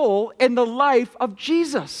Spirit's role in the life of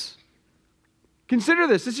Jesus. Consider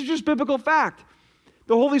this. This is just biblical fact.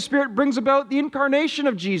 The Holy Spirit brings about the incarnation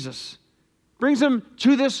of Jesus, brings Him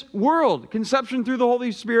to this world, conception through the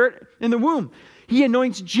Holy Spirit in the womb. He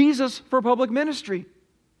anoints Jesus for public ministry.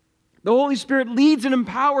 The Holy Spirit leads and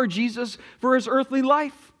empowers Jesus for His earthly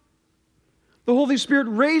life. The Holy Spirit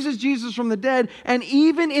raises Jesus from the dead, and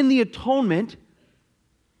even in the atonement,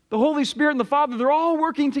 the Holy Spirit and the Father, they're all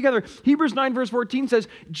working together. Hebrews 9 verse 14 says,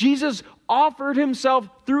 Jesus offered Himself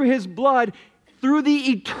through His blood through the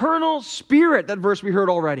eternal Spirit, that verse we heard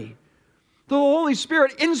already. The Holy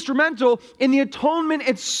Spirit, instrumental in the atonement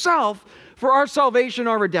itself for our salvation,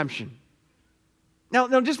 our redemption. Now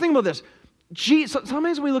just think about this.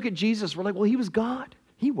 Sometimes when we look at Jesus, we're like, well, He was God.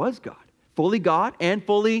 He was God. Fully God and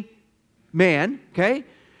fully man, okay?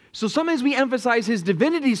 So sometimes we emphasize His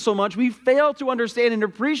divinity so much, we fail to understand and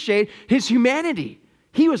appreciate His humanity.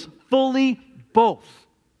 He was fully both.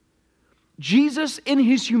 Jesus in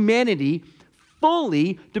His humanity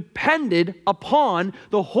fully depended upon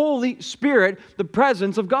the Holy Spirit, the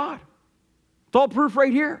presence of God. It's all proof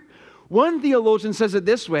right here. One theologian says it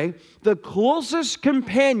this way: the closest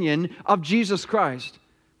companion of Jesus Christ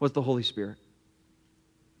was the Holy Spirit.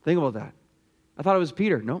 Think about that. I thought it was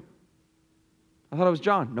Peter. No. I thought it was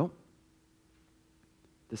John. No.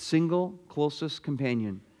 The single closest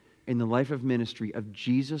companion in the life of ministry of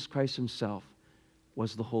Jesus Christ Himself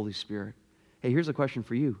was the Holy Spirit. Hey, here's a question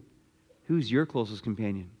for you. Who's your closest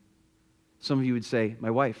companion? Some of you would say,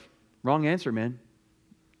 my wife. Wrong answer, man.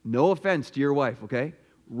 No offense to your wife, okay?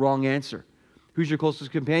 Wrong answer. Who's your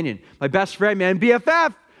closest companion? My best friend, man.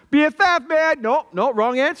 BFF. BFF, man. No,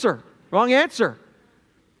 wrong answer. Wrong answer.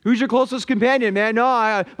 Who's your closest companion, man?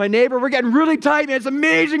 No, my neighbor. We're getting really tight, man. It's an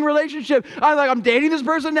amazing relationship. I'm dating this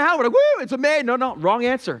person now. We're like, woo, it's amazing. No, wrong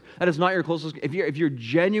answer. That is not your closest. If you're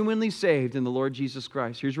genuinely saved in the Lord Jesus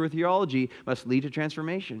Christ, here's where theology must lead to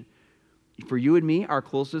transformation. For you and me, our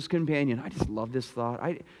closest companion. I just love this thought.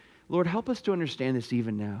 Lord, help us to understand this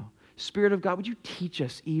even now. Spirit of God, would you teach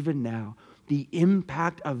us even now the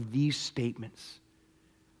impact of these statements?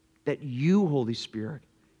 That you, Holy Spirit,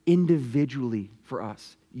 individually for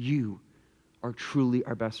us, you are truly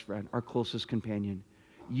our best friend, our closest companion.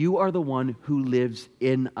 You are the one who lives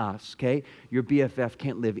in us, okay? Your BFF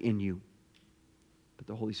can't live in you, but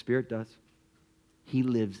the Holy Spirit does. He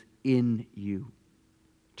lives in you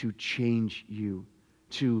to change you,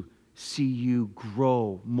 to see you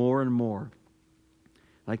grow more and more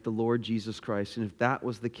like the Lord Jesus Christ. And if that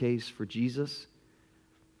was the case for Jesus,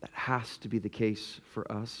 that has to be the case for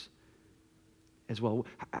us as well.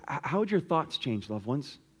 How would your thoughts change, loved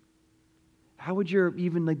ones? How would your,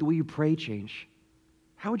 even the way you pray change?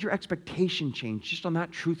 How would your expectation change just on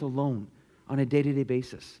that truth alone on a day-to-day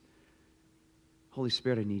basis? Holy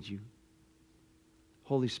Spirit, I need you.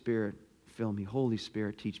 Holy Spirit, fill me. Holy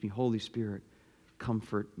Spirit, teach me. Holy Spirit,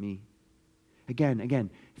 comfort me. Again,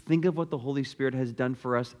 think of what the Holy Spirit has done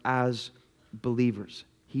for us as believers.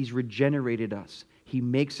 He's regenerated us. He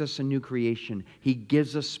makes us a new creation. He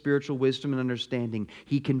gives us spiritual wisdom and understanding.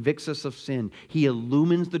 He convicts us of sin. He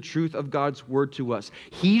illumines the truth of God's word to us.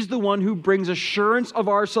 He's the one who brings assurance of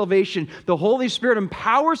our salvation. The Holy Spirit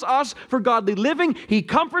empowers us for godly living. He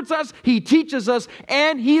comforts us. He teaches us.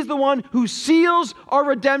 And He's the one who seals our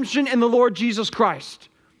redemption in the Lord Jesus Christ.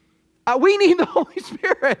 We need the Holy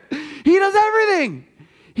Spirit. He does everything.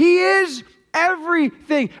 He is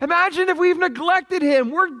everything. Imagine if we've neglected Him.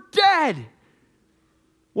 We're dead.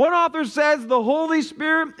 One author says the Holy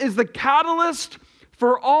Spirit is the catalyst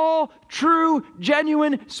for all true,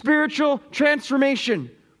 genuine spiritual transformation.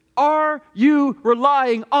 Are you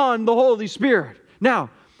relying on the Holy Spirit? Now,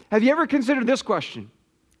 have you ever considered this question?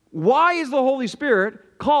 Why is the Holy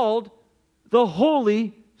Spirit called the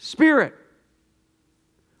Holy Spirit?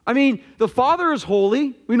 I mean, the Father is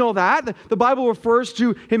holy. We know that. The Bible refers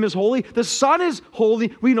to Him as holy. The Son is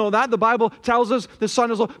holy. We know that. The Bible tells us the Son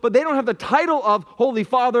is holy. But they don't have the title of Holy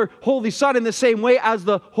Father, Holy Son in the same way as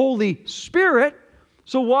the Holy Spirit.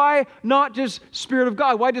 So why not just Spirit of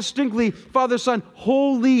God? Why distinctly Father, Son,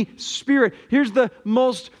 Holy Spirit? Here's the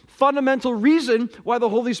most fundamental reason why the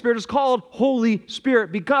Holy Spirit is called Holy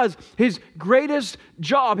Spirit, because His greatest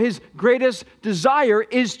job, His greatest desire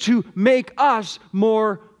is to make us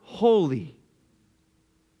more holy.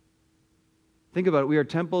 Think about it. We are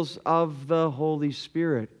temples of the Holy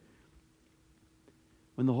Spirit.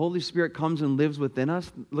 When the Holy Spirit comes and lives within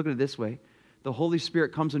us, look at it this way. The Holy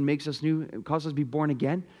Spirit comes and makes us new, causes us to be born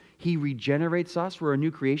again. He regenerates us. We're a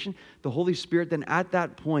new creation. The Holy Spirit then at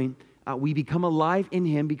that point, we become alive in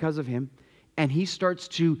Him because of Him. And He starts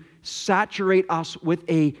to saturate us with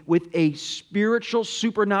a spiritual,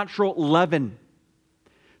 supernatural leaven.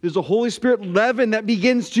 There's a Holy Spirit leaven that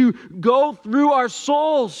begins to go through our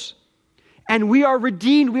souls. And we are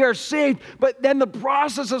redeemed, we are saved. But then the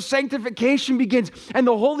process of sanctification begins. And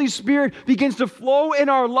the Holy Spirit begins to flow in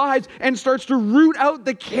our lives and starts to root out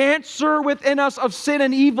the cancer within us of sin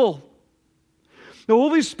and evil. The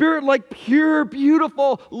Holy Spirit, like pure,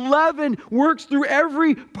 beautiful leaven, works through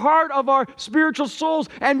every part of our spiritual souls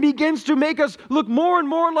and begins to make us look more and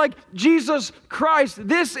more like Jesus Christ.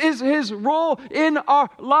 This is His role in our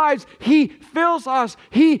lives. He fills us.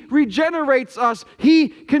 He regenerates us. He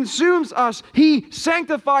consumes us. He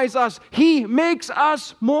sanctifies us. He makes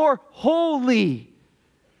us more holy.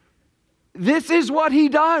 This is what He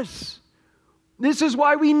does. This is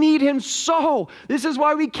why we need Him so. This is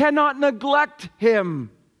why we cannot neglect Him.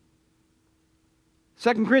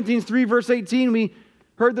 2 Corinthians 3 verse 18, we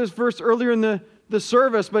heard this verse earlier in the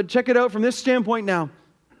service, but check it out from this standpoint now.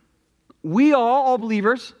 We all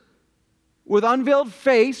believers, with unveiled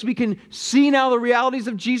face, we can see now the realities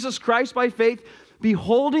of Jesus Christ by faith,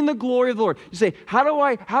 beholding the glory of the Lord. You say, how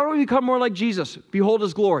do we become more like Jesus? Behold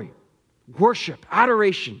His glory. Worship,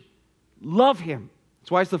 adoration, love Him. That's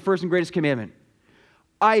why it's the first and greatest commandment.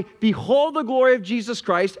 I behold the glory of Jesus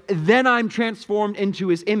Christ, then I'm transformed into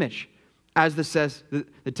His image, as the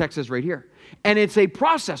text says right here. And it's a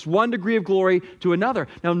process, one degree of glory to another.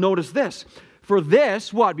 Now notice this. For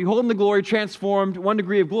this, what? Beholding the glory, transformed, one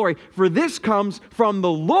degree of glory. For this comes from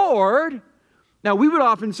the Lord. Now we would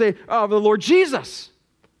often say, oh, the Lord Jesus.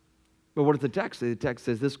 But what does the text say? The text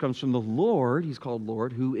says this comes from the Lord, He's called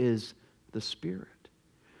Lord, who is the Spirit.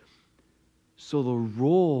 So the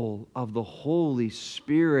role of the Holy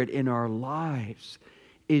Spirit in our lives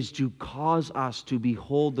is to cause us to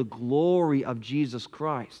behold the glory of Jesus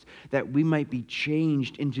Christ, that we might be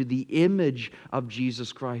changed into the image of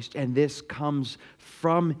Jesus Christ. And this comes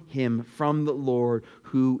from Him, from the Lord,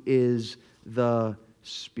 who is the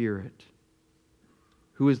Spirit.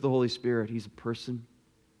 Who is the Holy Spirit? He's a person.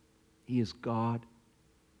 He is God.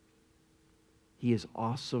 He is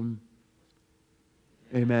awesome.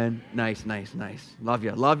 Amen. Nice. Love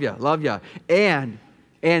ya.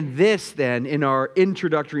 And this then, in our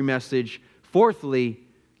introductory message, fourthly,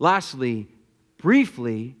 lastly,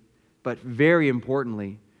 briefly, but very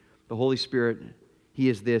importantly, the Holy Spirit, He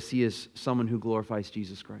is this. He is someone who glorifies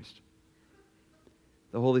Jesus Christ.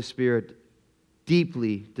 The Holy Spirit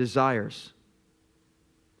deeply desires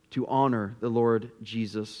to honor the Lord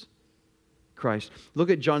Jesus Christ.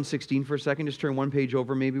 Look at John 16 for a second. Just turn one page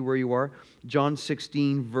over maybe where you are. John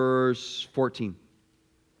 16 verse 14.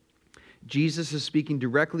 Jesus is speaking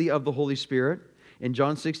directly of the Holy Spirit in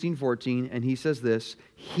John 16, 14, and He says this,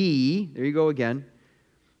 He, there you go again,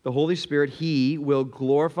 the Holy Spirit, He will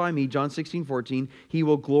glorify me, John 16, 14, He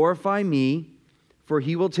will glorify me, for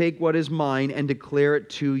He will take what is mine and declare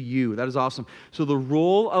it to you. That is awesome. So the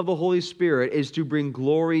role of the Holy Spirit is to bring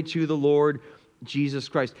glory to the Lord Jesus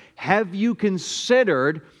Christ? Have you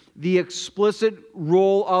considered the explicit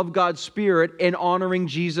role of God's Spirit in honoring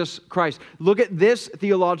Jesus Christ? Look at this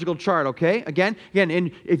theological chart, okay? Again,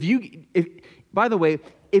 and by the way,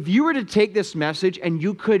 if you were to take this message and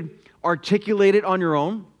you could articulate it on your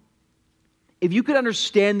own, if you could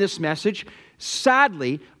understand this message,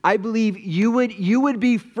 sadly, I believe you would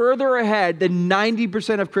be further ahead than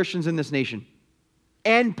 90% of Christians in this nation,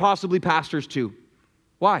 and possibly pastors too.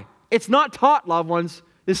 Why? It's not taught, loved ones.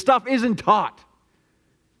 This stuff isn't taught.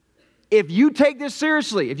 If you take this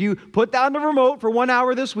seriously, if you put down the remote for 1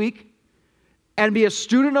 hour this week and be a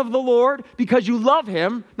student of the Lord because you love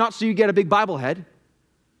Him, not so you get a big Bible head,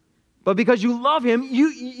 but because you love Him,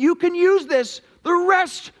 you can use this the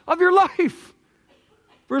rest of your life.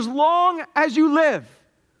 For as long as you live,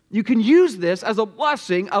 you can use this as a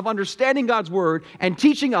blessing of understanding God's Word and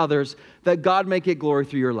teaching others that God may get glory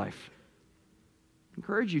through your life. I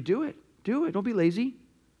encourage you, do it. Do it. Don't be lazy.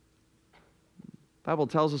 The Bible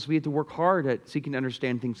tells us we have to work hard at seeking to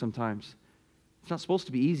understand things sometimes. It's not supposed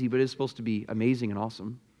to be easy, but it's supposed to be amazing and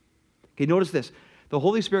awesome. Okay, notice this. The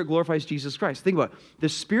Holy Spirit glorifies Jesus Christ. Think about it. The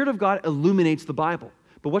Spirit of God illuminates the Bible.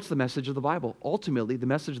 But what's the message of the Bible? Ultimately, the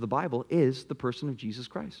message of the Bible is the person of Jesus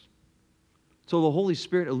Christ. So the Holy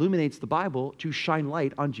Spirit illuminates the Bible to shine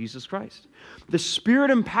light on Jesus Christ. The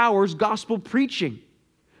Spirit empowers gospel preaching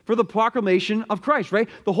for the proclamation of Christ, right?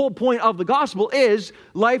 The whole point of the gospel is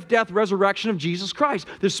life, death, resurrection of Jesus Christ.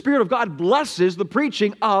 The Spirit of God blesses the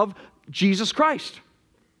preaching of Jesus Christ.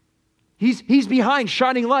 He's behind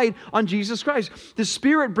shining light on Jesus Christ. The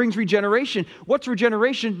Spirit brings regeneration. What's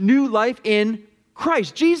regeneration? New life in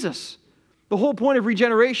Christ, Jesus. The whole point of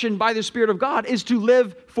regeneration by the Spirit of God is to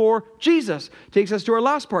live for Jesus. Takes us to our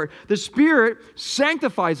last part. The Spirit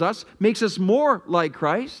sanctifies us, makes us more like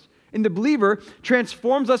Christ, and the believer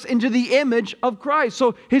transforms us into the image of Christ.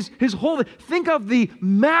 So his whole, think of the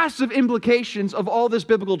massive implications of all this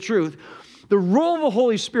biblical truth. The role of the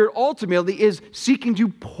Holy Spirit ultimately is seeking to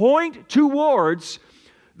point towards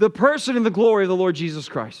the person and the glory of the Lord Jesus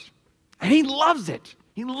Christ. And He loves it.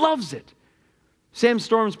 He loves it. Sam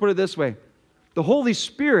Storms put it this way. The Holy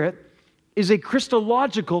Spirit is a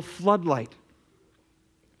Christological floodlight.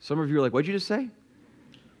 Some of you are like, what'd you just say?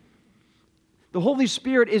 The Holy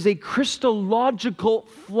Spirit is a Christological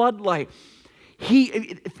floodlight.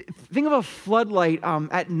 Think of a floodlight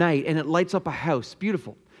at night and it lights up a house.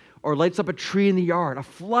 Beautiful. Or lights up a tree in the yard. A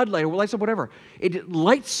floodlight or lights up whatever. It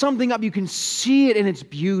lights something up. You can see it in its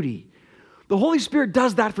beauty. The Holy Spirit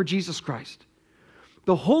does that for Jesus Christ.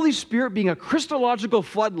 The Holy Spirit being a Christological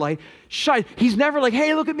floodlight shines. He's never like,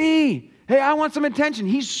 hey, look at me. Hey, I want some attention.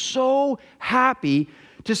 He's so happy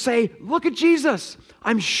to say, look at Jesus.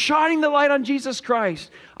 I'm shining the light on Jesus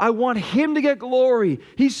Christ. I want Him to get glory.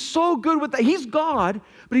 He's so good with that. He's God,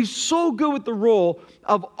 but He's so good with the role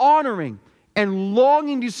of honoring and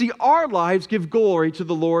longing to see our lives give glory to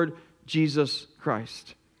the Lord Jesus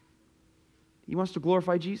Christ. He wants to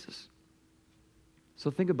glorify Jesus. So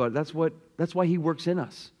think about it. That's why He works in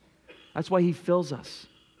us. That's why He fills us.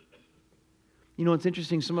 You know, it's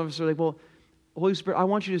interesting. Some of us are like, well, Holy Spirit, I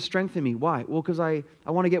want you to strengthen me. Why? Well, because I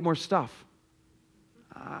want to get more stuff.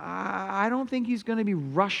 I don't think He's going to be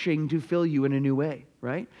rushing to fill you in a new way,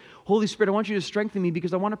 right? Holy Spirit, I want you to strengthen me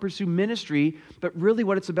because I want to pursue ministry, but really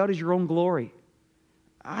what it's about is your own glory.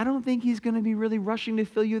 I don't think He's going to be really rushing to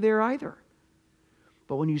fill you there either.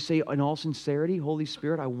 But when you say in all sincerity, Holy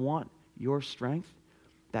Spirit, I want your strength,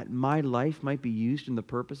 that my life might be used in the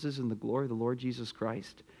purposes and the glory of the Lord Jesus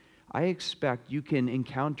Christ, I expect you can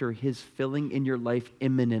encounter His filling in your life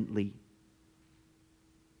imminently.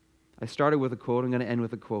 I started with a quote. I'm going to end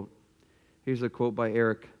with a quote. Here's a quote by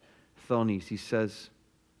Eric Tholnes. He says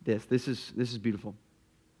this. This is beautiful.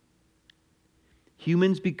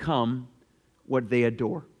 Humans become what they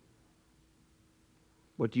adore.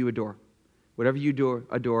 What do you adore? Whatever you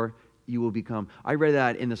adore, you will become. I read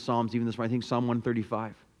that in the Psalms even this morning. I think Psalm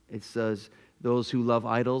 135. It says, those who love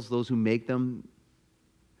idols, those who make them,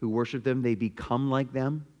 who worship them, they become like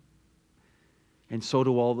them. And so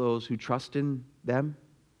do all those who trust in them.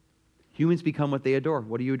 Humans become what they adore.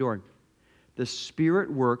 What are you adoring? The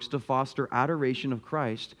Spirit works to foster adoration of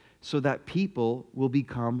Christ so that people will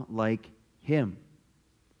become like Him.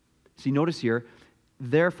 See, notice here,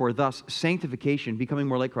 therefore, thus, sanctification, becoming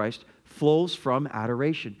more like Christ, flows from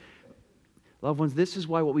adoration. Loved ones, this is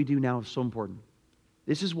why what we do now is so important.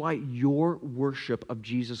 This is why your worship of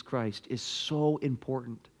Jesus Christ is so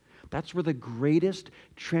important. That's where the greatest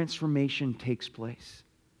transformation takes place.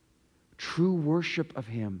 True worship of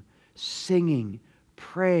Him, singing,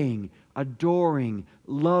 praying, adoring,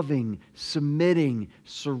 loving, submitting,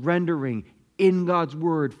 surrendering, in God's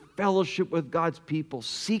Word, fellowship with God's people,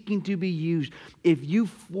 seeking to be used. If you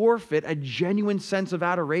forfeit a genuine sense of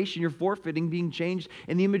adoration, you're forfeiting being changed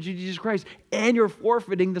in the image of Jesus Christ, and you're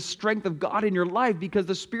forfeiting the strength of God in your life, because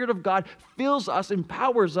the Spirit of God fills us,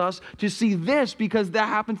 empowers us to see this, because that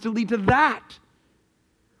happens to lead to that.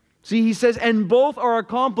 See, he says, and both are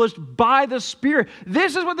accomplished by the Spirit.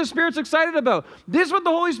 This is what the Spirit's excited about. This is what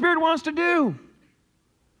the Holy Spirit wants to do.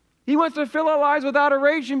 He wants to fill our lives with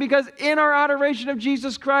adoration, because in our adoration of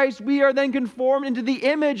Jesus Christ, we are then conformed into the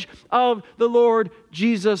image of the Lord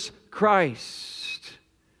Jesus Christ.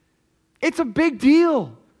 It's a big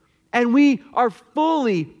deal. And we are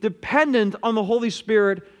fully dependent on the Holy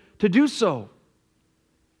Spirit to do so.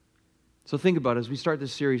 So think about it as we start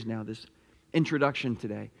this series now, this introduction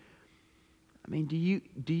today. I mean, do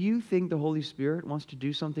you think the Holy Spirit wants to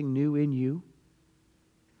do something new in you?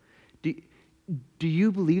 Do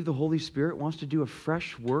you believe the Holy Spirit wants to do a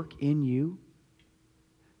fresh work in you?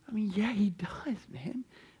 I mean, yeah, He does, man.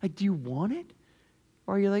 Like, do you want it?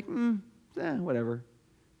 Or are you like, whatever.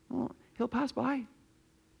 Well, He'll pass by,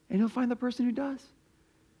 and He'll find the person who does.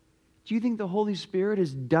 Do you think the Holy Spirit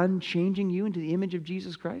is done changing you into the image of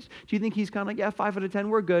Jesus Christ? Do you think He's kind of like, yeah, 5 out of 10,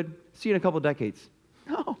 we're good. See you in a couple of decades.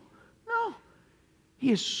 No.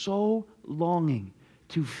 He is so longing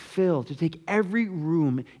to take every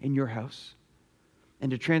room in your house and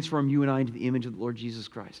to transform you and I into the image of the Lord Jesus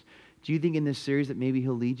Christ. Do you think in this series that maybe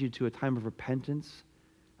He'll lead you to a time of repentance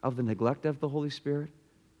of the neglect of the Holy Spirit?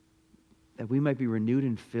 That we might be renewed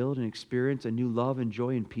and filled and experience a new love and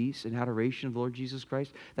joy and peace and adoration of the Lord Jesus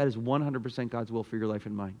Christ? That is 100% God's will for your life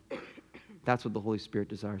and mine. That's what the Holy Spirit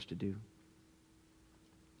desires to do.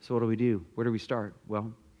 So what do? Where do we start?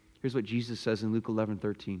 Well, here's what Jesus says in Luke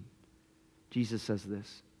 11:13. Jesus says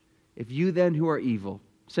this: if you then who are evil,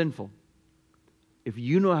 sinful, if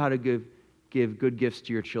you know how to give good gifts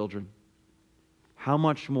to your children, how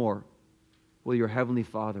much more will your heavenly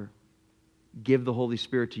Father give the Holy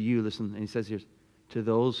Spirit to you? Listen, and He says here, to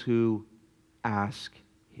those who ask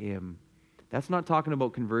Him. That's not talking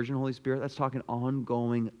about conversion, Holy Spirit. That's talking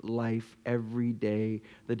ongoing life, every day,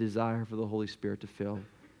 the desire for the Holy Spirit to fill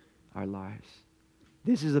our lives.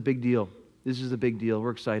 This is a big deal. This is a big deal.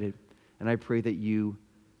 We're excited. And I pray that you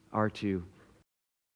are too.